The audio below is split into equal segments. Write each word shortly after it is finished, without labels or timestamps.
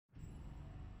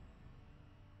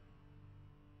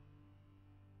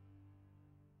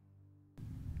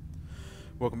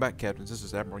Welcome back, Captains. This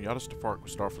is Admiral U.S.S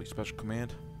with Starfleet Special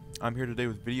Command. I'm here today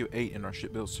with video 8 in our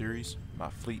ship build series,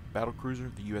 my fleet battlecruiser,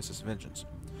 the U.S.S. Vengeance.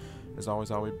 As always,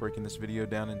 I'll be breaking this video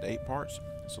down into 8 parts,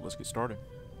 so let's get started.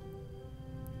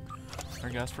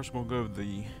 Alright guys, first we're going to go over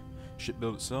the ship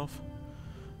build itself.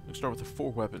 Let's start with the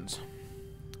 4 weapons.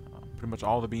 Pretty much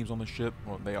all the beams on the ship,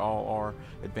 well, they all are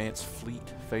advanced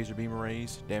fleet phaser beam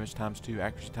arrays, damage times 2,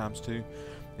 accuracy times 2.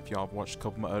 If y'all have watched a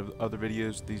couple of my other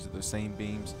videos, these are the same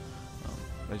beams.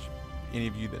 Any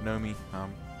of you that know me,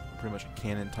 I'm pretty much a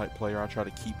cannon type player. I try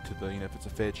to keep to the, if it's a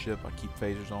fed ship, I keep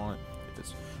phasers on it. If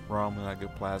it's ROM, then I go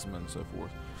plasma and so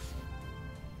forth.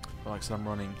 But like I said, I'm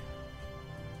running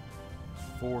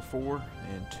 4 fore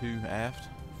and 2 aft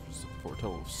for a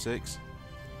total of 6.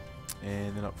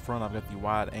 And then up front, I've got the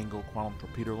wide angle quantum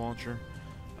torpedo launcher.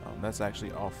 That's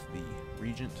actually off the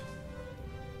Regent.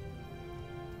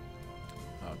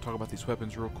 Talk about these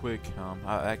weapons real quick.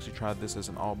 I actually tried this as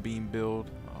an all beam build.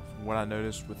 From what I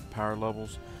noticed with the power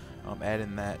levels,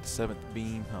 adding that 7th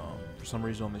beam, for some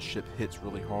reason on this ship hits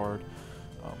really hard.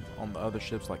 On the other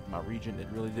ships like my Regent, it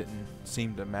really didn't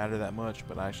seem to matter that much,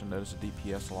 but I actually noticed a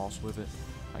DPS loss with it.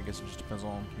 I guess it just depends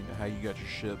on how you got your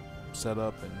ship set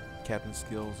up and captain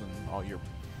skills and all your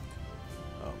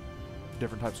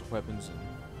different types of weapons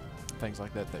and things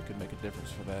like that that could make a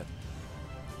difference for that.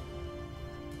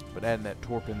 But adding that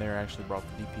torp in there actually brought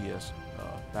the DPS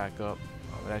back up.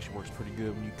 It actually works pretty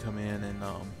good when you come in and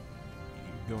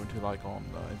you go into, like on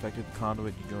Infected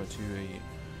Conduit, you go into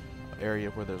a area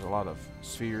where there's a lot of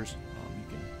spheres.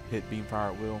 You can hit beam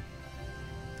fire at will.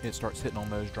 It starts hitting on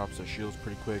those, drops those shields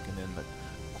pretty quick, and then the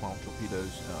quantum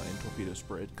torpedoes and torpedo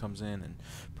spread comes in and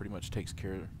pretty much takes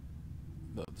care of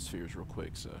the spheres real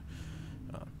quick. So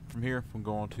from here, we'll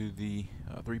go on to the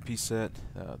 3-piece set,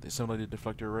 the assimilated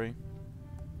deflector array,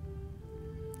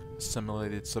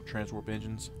 assimilated subtranswarp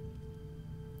engines,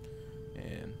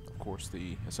 and of course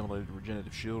the assimilated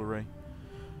regenerative shield array.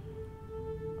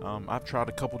 I've tried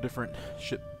a couple different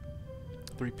ship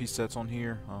 3-piece sets on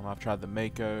here. I've tried the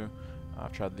Mako,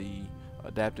 I've tried the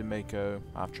adapted Mako,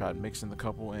 I've tried mixing the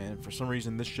couple, and for some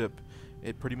reason this ship,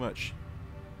 it pretty much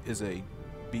is a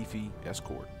beefy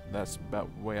escort. That's about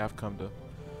the way I've come to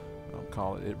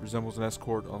call it. It resembles an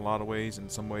escort in a lot of ways. In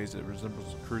some ways it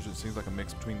resembles a cruiser. It seems like a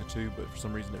mix between the two, but for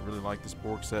some reason it really liked this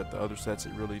Borg set. The other sets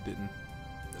it really didn't.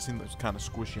 It seemed like it was kind of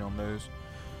squishy on those.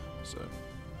 So,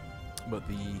 but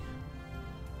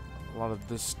a lot of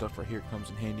this stuff right here comes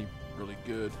in handy really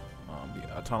good.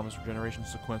 The autonomous regeneration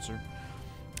sequencer,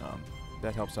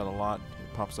 that helps out a lot.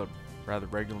 It pops up rather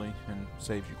regularly and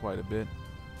saves you quite a bit.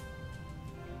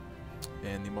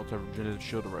 And the multi-regenerative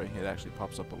shield array, it actually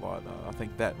pops up a lot. I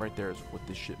think that right there is what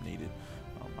this ship needed.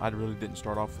 I really didn't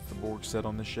start off with the Borg set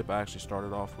on this ship. I actually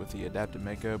started off with the adapted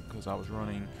Mako because I was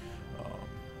running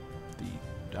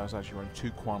I was actually running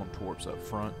 2 quantum torps up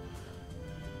front,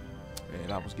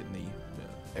 and I was getting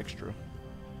the extra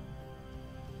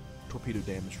torpedo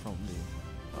damage from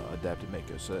the adapted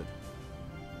Mako set.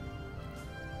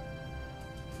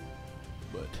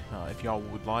 But if y'all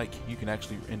would like, you can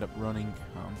actually end up running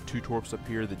 2 torps up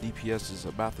here. The DPS is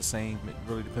about the same. It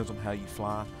really depends on how you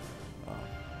fly,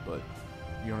 but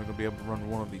you're only going to be able to run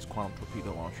one of these quantum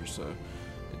torpedo launchers, so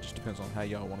it just depends on how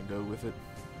y'all want to go with it.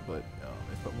 But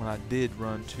when I did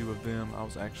run 2 of them, I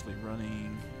was actually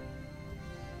running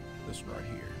this one right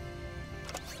here.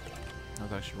 I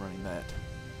was actually running that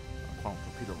quantum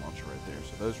torpedo launcher right there.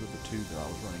 So those were the 2 that I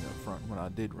was running up front when I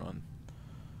did run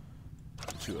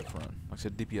 2 up front. Like I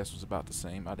said, DPS was about the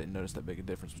same. I didn't notice that big a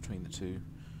difference between the 2.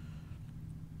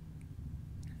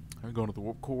 I'm going to the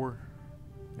warp core.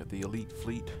 Got the Elite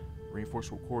Fleet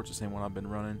Reinforced Warp Core. It's the same one I've been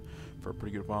running for a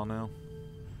pretty good while now.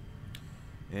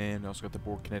 And I also got the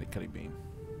Borg Kinetic Cutting Beam.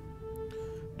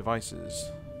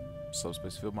 Devices: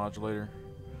 Subspace Field Modulator,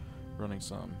 running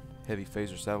some heavy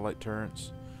phaser satellite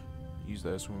turrets. Use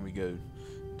those when we go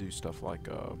do stuff like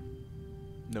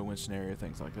no win scenario,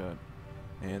 things like that.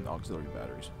 And auxiliary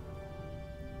batteries.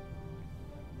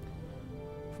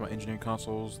 For my engineering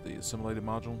consoles, the assimilated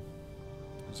module,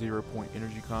 0-point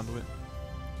energy conduit,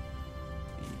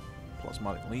 the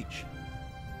plasmatic leech,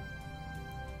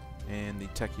 and the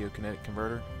tachyokinetic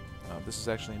converter. This is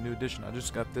actually a new addition. I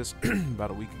just got this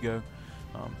about a week ago.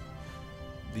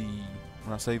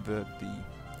 When I say the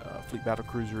fleet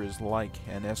battlecruiser is like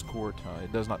an escort,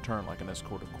 it does not turn like an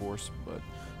escort, of course, but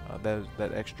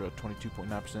that extra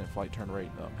 22.9% flight turn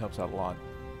rate helps out a lot.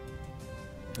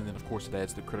 And then of course it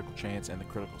adds the critical chance and the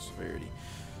critical severity.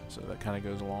 So that kind of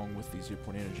goes along with the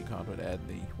 0-point energy conduit, add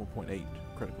the 1.8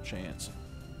 critical chance.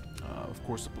 Of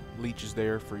course the leech is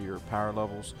there for your power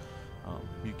levels.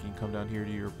 You can come down here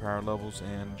to your power levels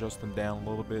and adjust them down a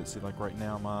little bit. See, like right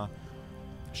now my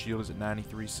shield is at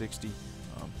 9360.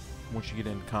 Once you get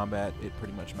into combat, it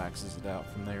pretty much maxes it out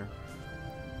from there.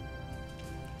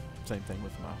 Same thing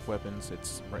with my weapons.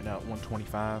 It's right now at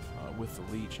 125. With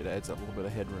the leech, it adds that little bit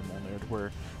of headroom on there to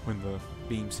where when the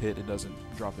beams hit, it doesn't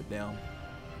drop it down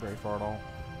very far at all.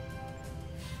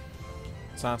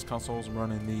 Science consoles, I'm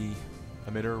running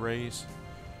the emitter arrays,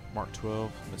 Mark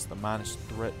 12. It's the minus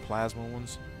threat plasma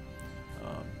ones.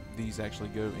 These actually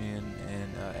go in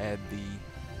and add the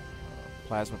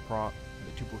plasma proc,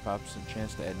 the 2.5%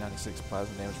 chance to add 96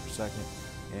 plasma damage per second,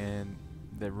 and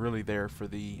they're really there for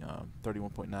the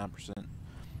 31.9%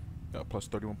 plus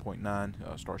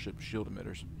 31.9 Starship shield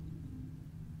emitters.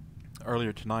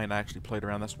 Earlier tonight I actually played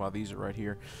around, that's why these are right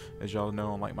here. As y'all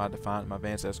know, on like my Defiant, my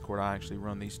Advanced Escort, I actually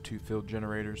run these 2 field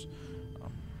generators.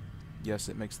 Yes,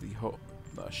 it makes the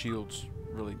shields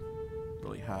really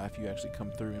high. If you actually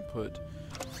come through and put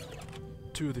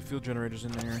 2 of the field generators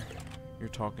in there, you're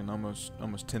talking almost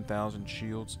 10,000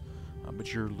 shields.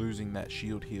 But you're losing that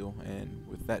shield heal, and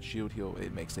with that shield heal,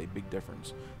 it makes a big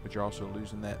difference. But you're also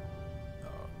losing that,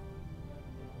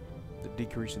 the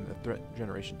decreasing the threat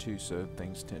generation too, so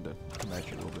things tend to come at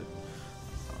you a little bit.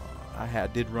 I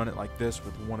did run it like this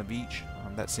with 1 of each.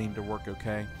 That seemed to work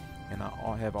okay, and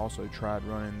I have also tried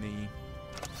running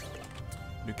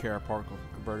the Nucera particle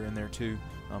converter in there too.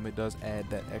 It does add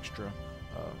that extra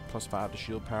 +5 to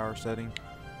shield power setting,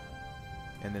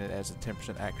 and then it adds a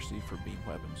 10% accuracy for beam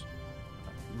weapons.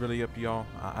 Really up to y'all.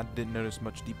 I didn't notice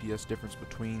much DPS difference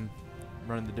between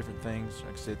running the different things.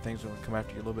 Like I said, things are going to come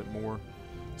after you a little bit more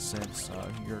since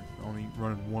you're only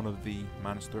running 1 of the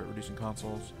minus threat reducing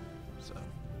consoles. So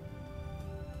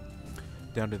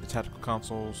down to the tactical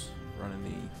consoles, running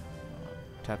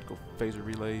the tactical phaser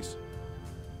relays,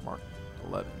 Mark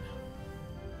 11.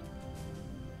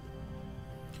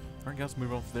 Alright guys,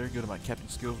 move on from there, go to my captain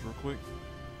skills real quick.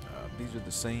 These are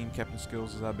the same captain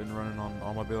skills as I've been running on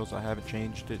all my builds. I haven't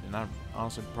changed it, and I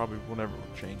honestly probably will never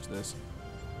change this.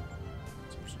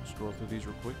 So I'm just going to scroll through these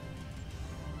real quick.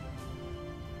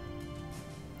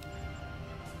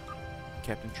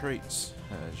 Captain traits.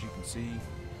 As you can see,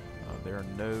 there are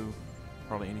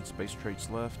probably any space traits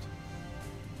left.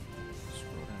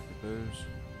 Scroll down for those.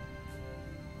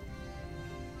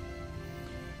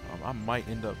 I might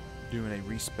end up doing a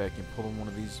respec and pulling one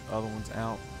of these other ones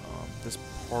out. This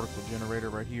particle generator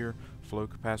right here, flow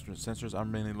capacitor sensors,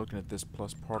 I'm mainly looking at this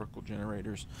plus particle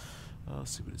generators.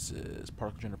 Let's see what it says.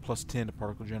 Particle generator +10 to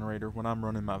particle generator. When I'm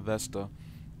running my Vesta,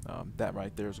 that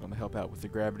right there is going to help out with the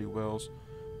gravity wells.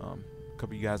 A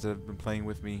couple of you guys that have been playing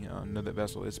with me know that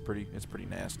Vessel is pretty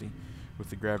nasty with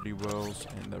the gravity wells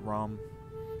and the ROM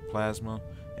plasma.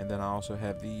 And then I also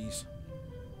have these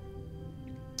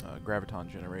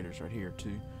graviton generators right here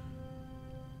too.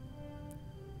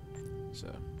 So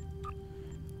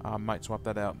I might swap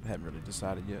that out. Haven't really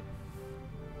decided yet.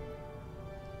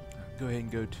 Go ahead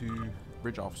and go to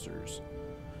bridge officers.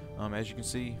 As you can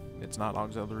see, it's not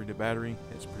auxiliary to battery.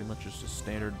 It's pretty much just a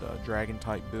standard dragon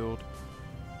type build.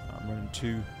 I'm running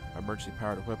 2 emergency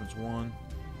power to weapons 1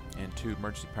 and 2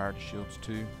 emergency power to shields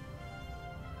 2.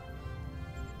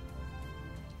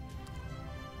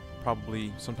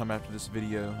 Probably sometime after this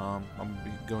video, I'm going to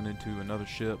be going into another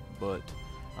ship, but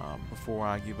before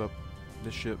I give up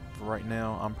this ship for right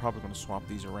now, I'm probably going to swap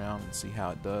these around and see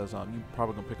how it does. You're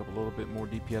probably going to pick up a little bit more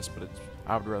DPS, but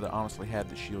I would rather honestly have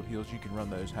the shield heals. You can run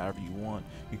those however you want.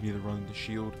 You can either run the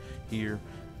shield here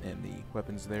and the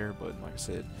weapons there, but like I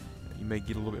said, you may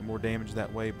get a little bit more damage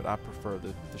that way, but I prefer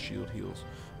the shield heals.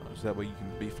 So that way you can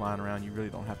be flying around. You really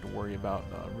don't have to worry about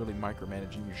really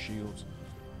micromanaging your shields.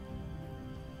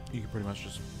 You can pretty much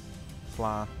just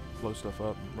fly, blow stuff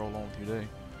up, and roll on with your day.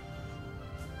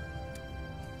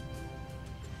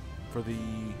 For the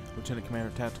Lieutenant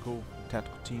Commander Tactical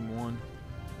Team 1,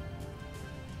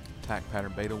 Attack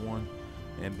Pattern Beta 1,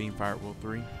 and Beam Fire at Will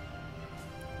 3,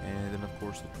 and then of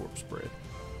course the Torp Spread.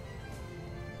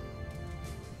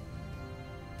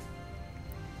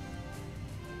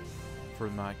 For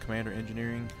my Commander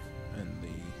Engineering and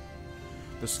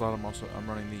this slot, I'm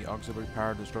running the Auxiliary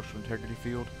Power to Structural Integrity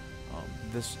Field.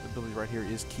 This ability right here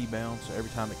is key bound, so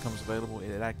every time it comes available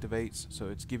it activates, so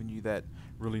it's giving you that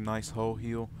really nice hull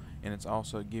heal, and it's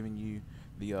also giving you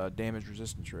the damage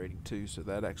resistance rating too, so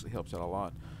that actually helps out a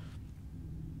lot.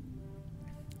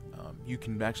 You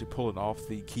can actually pull it off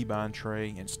the keybind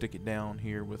tray and stick it down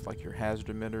here with like your hazard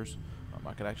emitters.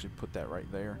 I could actually put that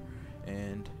right there,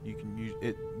 and you can use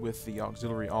it with the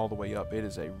auxiliary all the way up. It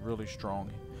is a really strong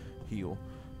heal.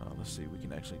 Let's see, we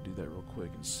can actually do that real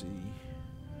quick and see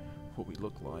what we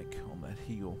look like on that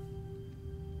heal.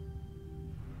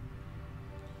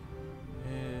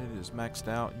 It is maxed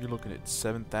out. You're looking at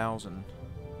 7,000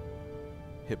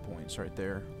 hit points right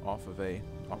there off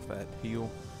that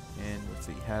heal, and with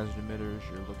the hazard emitters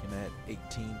you're looking at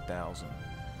 18,000.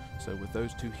 So with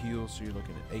those two heals, so you're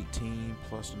looking at 18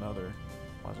 plus another,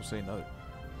 might as well say another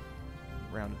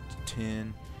round to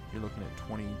 10. You're looking at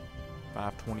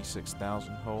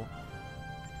 26,000 hull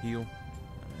heal.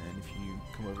 And if you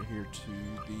come over here to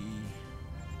the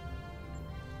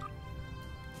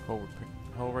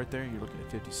hull right there, you're looking at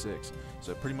 56.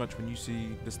 So pretty much when you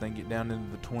see this thing get down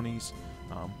into the 20s,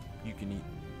 you can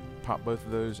pop both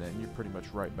of those and you're pretty much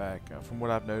right back. From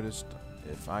what I've noticed,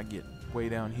 if I get way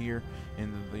down here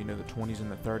in the the 20s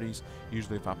and the 30s,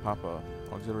 usually if I pop a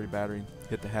auxiliary battery,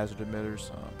 hit the hazard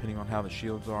emitters, depending on how the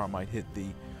shields are, I might hit the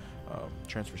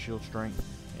transfer shield strength,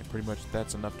 and pretty much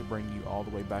that's enough to bring you all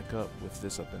the way back up with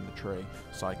this up in the tray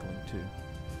cycling too.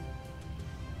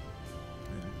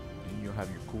 And you'll have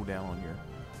your cooldown on your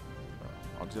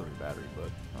auxiliary battery, but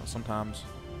sometimes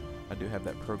I do have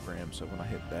that program, so when I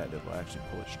hit that, it'll actually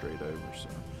pull it straight over. So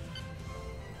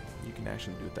you can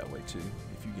actually do it that way too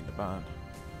if you get in a bind.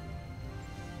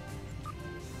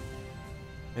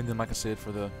 And then, like I said,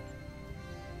 for the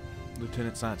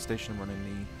Lieutenant Science Station, running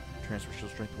the Transfer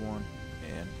Shield Strength 1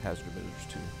 and Hazard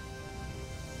Emitters 2.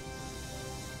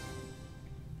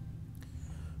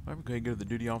 Alright, we'll go ahead and go to the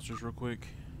duty officers real quick.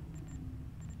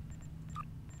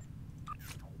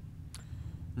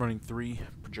 I'm running 3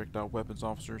 projectile weapons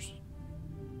officers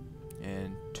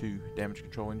and 2 damage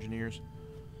control engineers.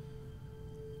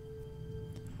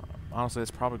 Honestly,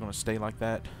 it's probably going to stay like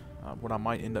that. What I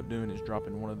might end up doing is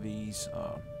dropping one of these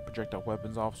projectile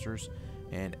weapons officers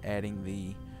and adding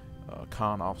the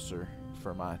con officer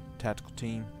for my tactical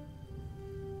team.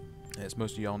 As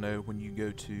most of y'all know, when you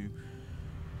go to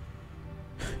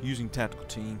using tactical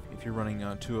team, if you're running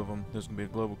 2 of them, there's going to be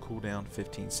a global cooldown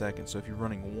 15 seconds. So if you're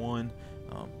running one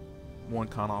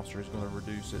con officer is going to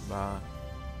reduce it by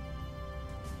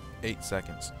 8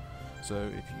 seconds. So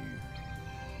if you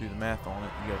do the math on it,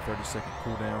 you got a 30-second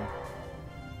cooldown.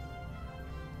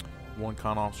 One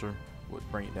con officer would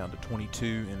bring it down to 22,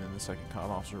 and then the second con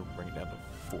officer would bring it down to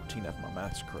 14 if my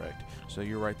math's correct. So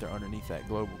you're right there underneath that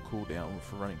global cooldown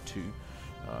for running 2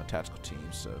 tactical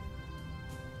teams. So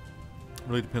it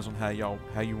really depends on how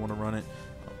you want to run it.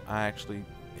 I actually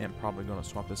am probably going to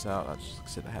swap this out. I just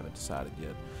said I haven't decided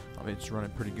yet. I mean, it's running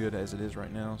pretty good as it is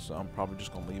right now, so I'm probably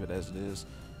just going to leave it as it is.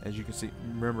 As you can see,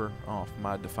 remember off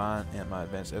my Define and my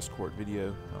Advanced Escort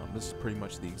video, this is pretty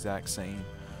much the exact same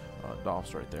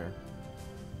DOFs right there.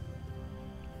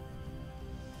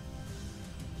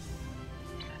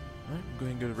 Alright, go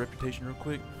ahead and go to Reputation real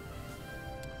quick.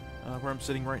 Where I'm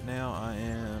sitting right now, I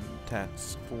am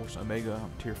Task Force Omega,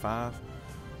 I'm Tier 5.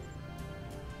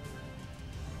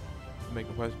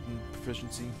 Omega Weapon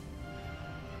Proficiency,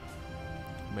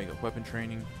 Omega Weapon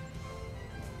Training,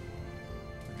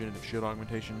 Regenerative Shield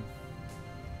Augmentation,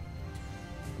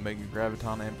 Omega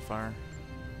Graviton Amplifier,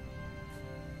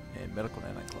 and Medical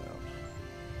Anti-Cloud.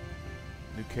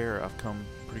 New care, I've come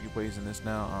pretty good ways in this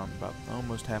now. I'm about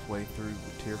almost halfway through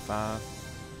with Tier 5.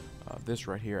 This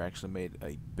right here actually made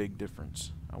a big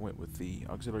difference. I went with the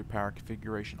Auxiliary Power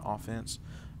Configuration Offense.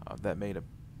 That made a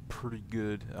pretty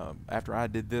good. After I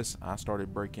did this, I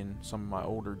started breaking some of my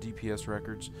older DPS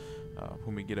records.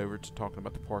 When we get over to talking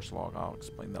about the parse log, I'll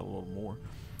explain that a little more.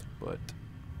 But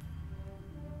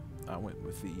I went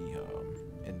with the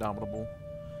Indomitable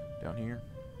down here.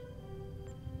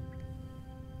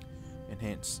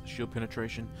 Enhanced shield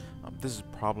penetration. This is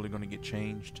probably going to get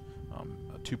changed.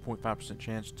 A 2.5%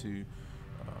 chance to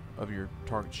of your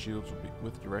target shields will be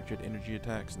with directed energy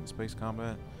attacks in space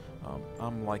combat.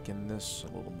 I'm liking this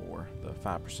a little more. The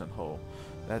 5% hull.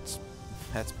 That's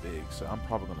big. So I'm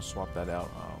probably going to swap that out.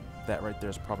 That right there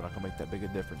is probably not going to make that big a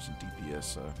difference in DPS.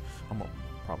 So I'm going to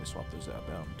probably swap those out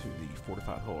down to the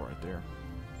fortified hull right there.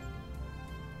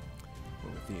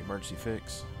 With the emergency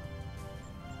fix.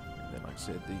 And then, like I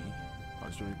said, the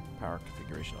auxiliary power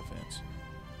configuration offense.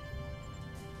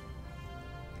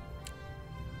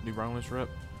 New Romulus rep,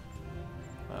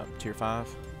 Tier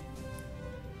 5,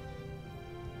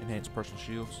 enhanced personal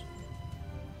shields,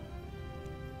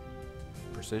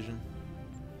 precision,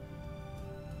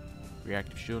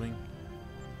 reactive shielding.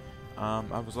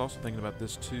 I was also thinking about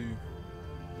this too.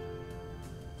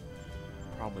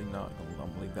 Probably not. I'm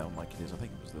gonna leave that one like it is. I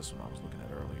think it was this one I was looking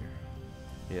at earlier.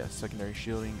 Yeah, secondary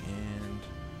shielding and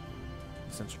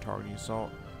sensor targeting assault.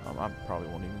 I probably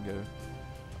won't even go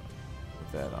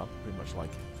with that. I pretty much like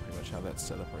how that's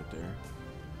set up right there.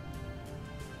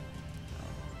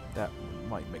 That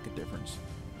might make a difference.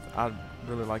 I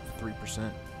really like the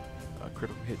 3%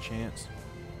 critical hit chance.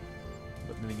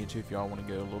 But then again, too, if y'all want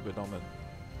to go a little bit on the,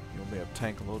 you want to be able to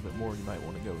tank a little bit more, you might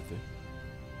want to go with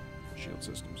shield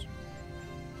systems.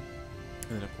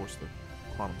 And then of course the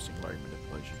quantum singularity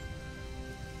manipulation.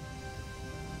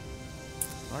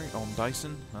 Alright, on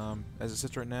Dyson, as it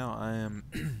sits right now, I am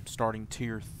starting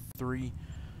tier 3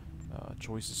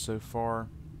 choices so far.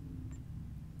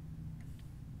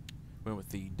 Went with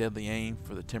the deadly aim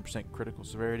for the 10% critical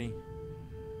severity.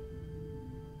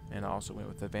 And I also went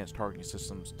with advanced targeting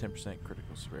systems, 10%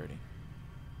 critical severity.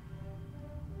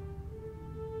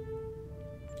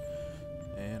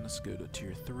 And let's go to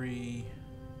tier 3.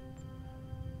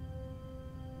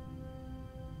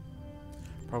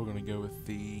 Probably going to go with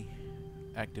the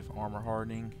active armor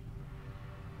hardening.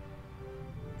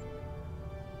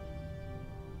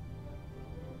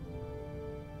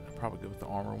 I'll probably go with the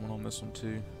armor one on this one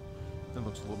too. That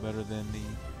looks a little better than the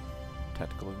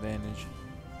tactical advantage.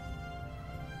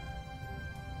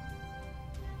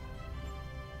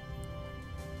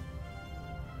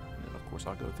 And then of course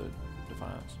I'll go with the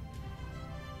defiance.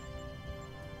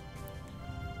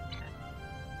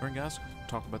 Alright guys,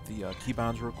 talk about the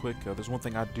keybinds real quick. There's one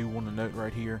thing I do want to note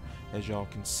right here. As y'all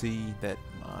can see that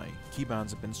my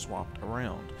keybinds have been swapped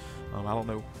around. I don't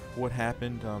know what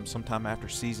happened. Sometime after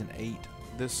Season 8,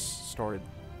 this started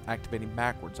activating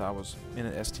backwards. I was in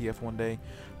an STF one day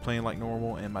playing like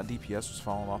normal and my DPS was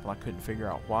falling off and I couldn't figure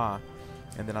out why.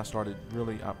 And then I started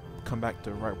I come back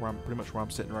to right where pretty much where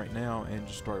I'm sitting right now and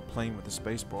just started playing with the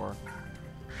spacebar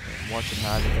and watching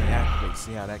how everything activates.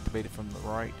 See how it activated from the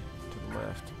right to the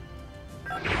left.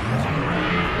 Like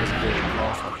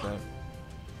that.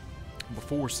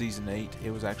 Before Season 8,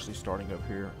 it was actually starting over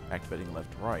here, activating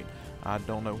left to right. I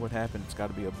don't know what happened. It's got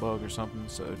to be a bug or something.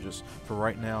 So just for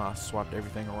right now, I swapped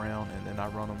everything around and then I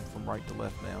run them from right to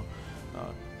left now.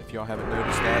 If y'all haven't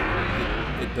noticed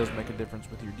that, it does make a difference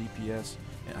with your DPS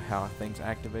and how things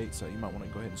activate. So you might want to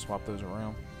go ahead and swap those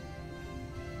around.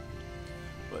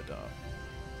 But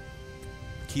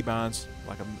keybinds,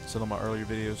 like I said on my earlier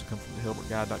videos, come from the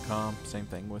HilbertGuide.com. Same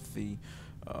thing with the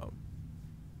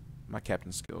my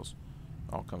captain skills.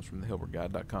 All comes from the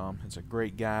HilbertGuide.com. It's a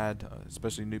great guide,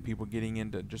 especially new people getting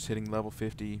into just hitting level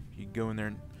 50. You go in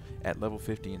there at level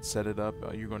 50 and set it up.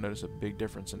 You're going to notice a big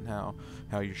difference in how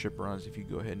your ship runs if you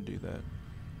go ahead and do that.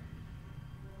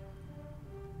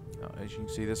 As you can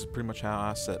see, this is pretty much how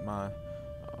I set my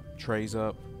trays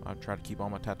up. I try to keep all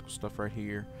my tactical stuff right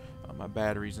here. My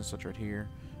batteries and such right here.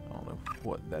 I don't know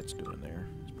what that's doing there.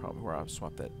 It's probably where I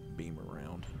swapped that beam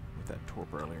around with that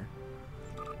torp earlier.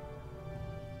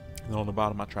 And then on the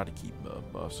bottom, I try to keep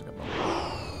buffs. I got my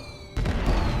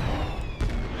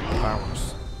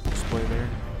fireworks display there.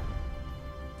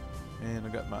 And I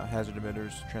got my hazard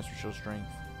emitters, transfer shield strength.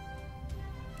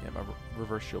 Yeah, my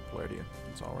reverse shield polarity.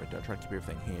 It's all right there. I try to keep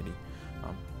everything handy.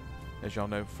 As y'all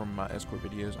know from my escort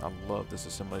videos, I love this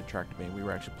assimilated tractor beam. We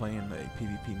were actually playing a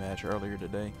PvP match earlier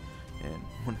today, and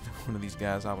one of these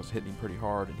guys, I was hitting him pretty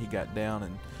hard, and he got down,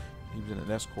 and he was in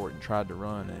an escort and tried to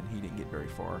run, and he didn't get very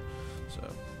far. So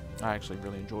I actually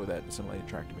really enjoy that assimilated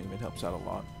tractor beam. It helps out a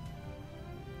lot.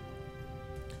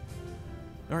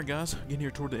 Alright guys, getting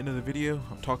here toward the end of the video,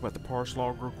 I'll talk about the parse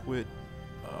log real quick,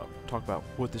 talk about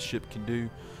what this ship can do.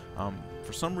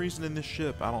 For some reason in this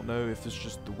ship, I don't know if it's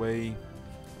just the way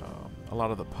a lot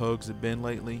of the pugs have been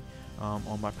lately.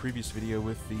 On my previous video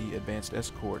with the advanced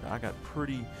escort, I got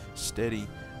pretty steady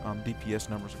DPS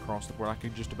numbers across the board. I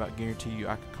could just about guarantee you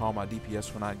I could call my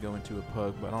DPS when I go into a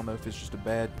pug, but I don't know if it's just a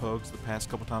bad pugs the past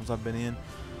couple times I've been in.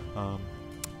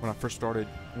 When I first started,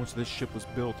 once this ship was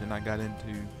built and I got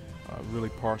into really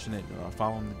parsing it,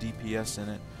 following the DPS in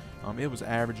it, it was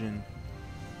averaging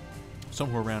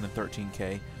somewhere around in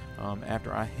 13k.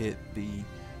 After I hit the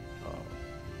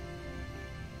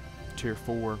tier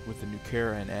 4 with the new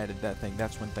Kara and added that thing,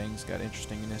 that's when things got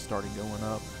interesting and it started going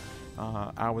up.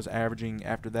 I was averaging,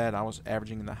 after that, I was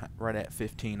averaging right at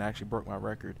 15. I actually broke my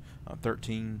record.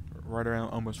 13, right around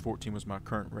almost 14 was my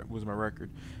record.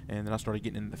 And then I started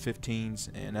getting into the 15s,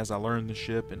 and as I learned the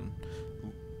ship and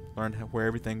learned where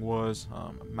everything was,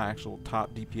 my actual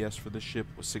top DPS for this ship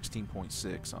was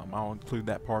 16.6. I'll include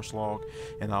that parse log,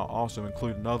 and I'll also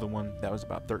include another one that was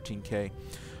about 13k.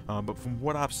 But from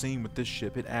what I've seen with this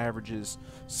ship, it averages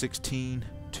 16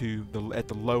 to at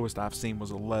the lowest I've seen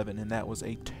was 11, and that was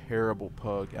a terrible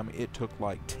pug. I mean, it took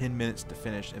like 10 minutes to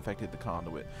finish. In fact, hit the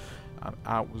conduit.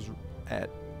 I was at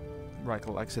like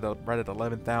I said, right at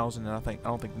 11,000, and I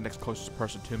don't think the next closest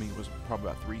person to me was probably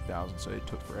about 3,000. So it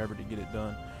took forever to get it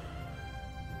done.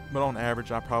 But on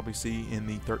average, I probably see in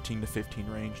the 13 to 15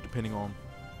 range, depending on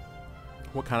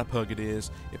what kind of pug it is,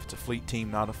 if it's a fleet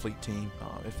team, not a fleet team.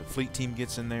 If the fleet team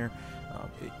gets in there,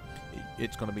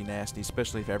 it's going to be nasty,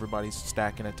 especially if everybody's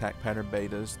stacking attack pattern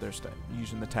betas. They're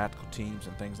using the tactical teams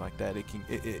and things like that.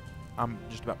 I'm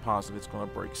just about positive it's going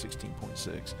to break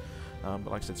 16.6. But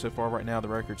like I said, so far right now the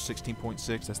record's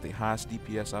 16.6. That's the highest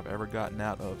DPS I've ever gotten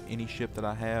out of any ship that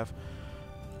I have.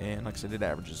 And like I said, it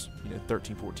averages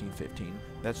 13, 14, 15.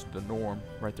 That's the norm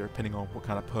right there, depending on what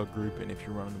kind of pug group and if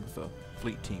you're running with a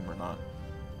fleet team or not.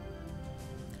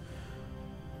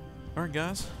 Alright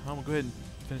guys, I'm going to go ahead and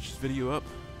finish this video up.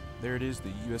 There it is, the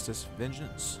U.S.S.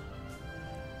 Vengeance.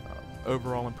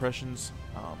 Overall impressions,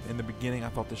 in the beginning I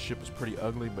thought this ship was pretty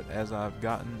ugly, but as I've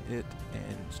gotten it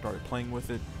and started playing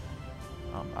with it,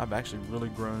 I've actually really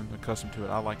grown accustomed to it.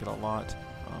 I like it a lot.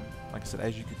 Like I said,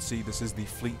 as you can see, this is the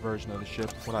fleet version of the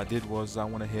ship. What I did was I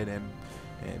went ahead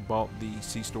and bought the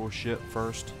C-Store ship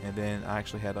first, and then I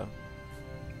actually had a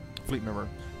fleet member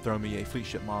throw me a fleet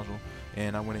ship module,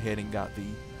 and I went ahead and got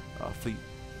the fleet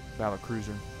battle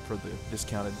cruiser for the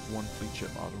discounted one fleet ship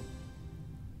module.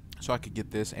 So I could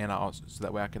get this, and so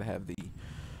that way I could have the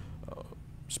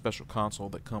special console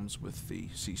that comes with the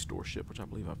C-Store ship, which I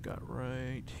believe I've got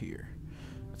right here.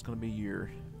 It's going to be your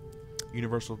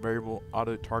Universal Variable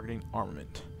Auto Targeting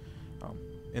Armament.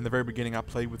 In the very beginning I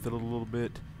played with it a little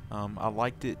bit. I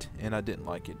liked it and I didn't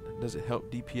like it. Does it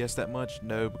help DPS that much?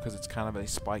 No, because it's kind of a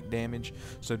spike damage.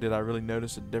 So did I really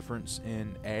notice a difference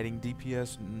in adding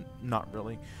DPS? Not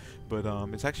really. But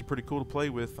it's actually pretty cool to play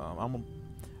with.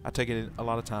 I take it in, a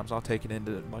lot of times I'll take it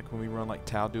into, like when we run like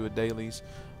Tau Dua dailies.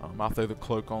 I'll throw the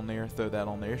cloak on there, throw that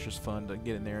on there. It's just fun to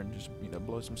get in there and just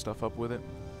blow some stuff up with it.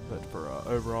 But for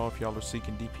overall, if y'all are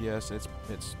seeking DPS,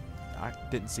 I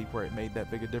didn't see where it made that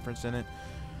big a difference in it.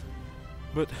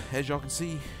 But as y'all can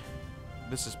see,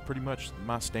 this is pretty much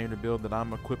my standard build that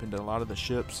I'm equipping to a lot of the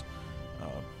ships,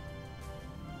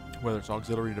 whether it's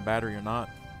auxiliary to battery or not.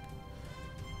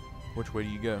 Which way do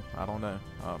you go? I don't know.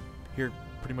 Here,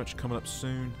 pretty much coming up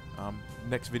soon.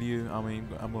 Next video, I'm going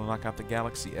to knock out the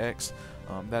Galaxy X.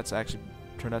 That's actually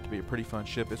turned out to be a pretty fun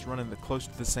ship. It's running close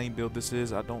to the same build this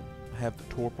is. I don't have the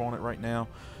torp on it right now.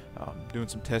 Doing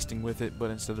some testing with it,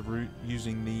 but instead of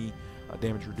using the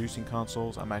damage reducing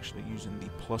consoles, I'm actually using the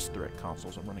plus threat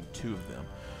consoles. I'm running 2 of them.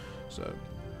 So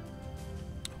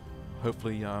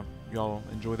hopefully y'all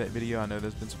enjoy that video. I know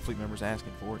there's been some fleet members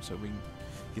asking for it, so we can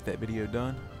get that video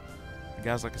done. And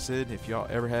guys, like I said, if y'all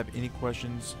ever have any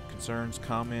questions, concerns,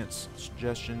 comments,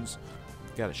 suggestions,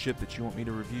 got a ship that you want me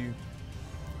to review,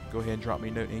 go ahead and drop me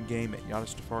a note in-game at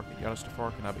YADASTAFARK,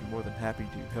 and I'll be more than happy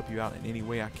to help you out in any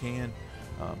way I can.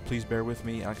 Please bear with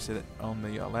me. Like I said on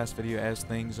the last video, as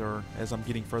I'm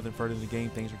getting further and further in the game,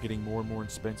 things are getting more and more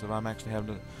expensive. I'm actually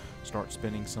having to start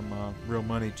spending some real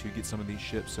money to get some of these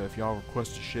ships. So if y'all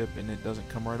request a ship and it doesn't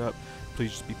come right up, please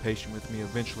just be patient with me.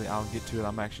 Eventually I'll get to it.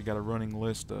 I'm actually got a running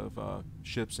list of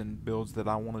ships and builds that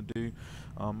I want to do.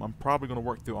 I'm probably going to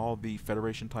work through all the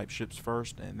Federation type ships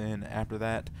first, and then after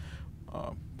that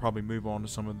probably move on to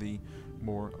some of the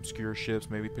more obscure ships,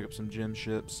 maybe pick up some gem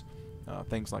ships,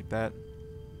 things like that.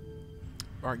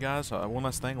 Alright guys, one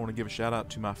last thing, I want to give a shout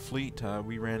out to my fleet.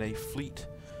 We ran a fleet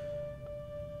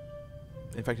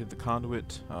infected the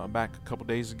conduit back a couple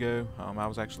days ago. I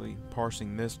was actually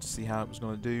parsing this to see how it was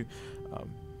going to do.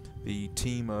 The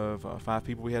team of 5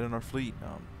 people we had in our fleet,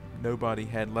 nobody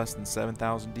had less than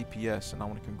 7,000 DPS, and I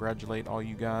want to congratulate all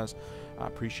you guys. I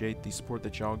appreciate the support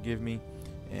that y'all give me,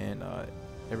 and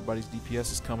everybody's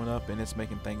DPS is coming up, and it's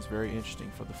making things very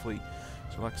interesting for the fleet.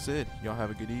 So like I said, y'all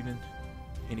have a good evening.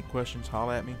 Any questions,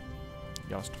 holla at me.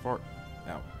 YADASTAFARK,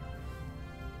 out.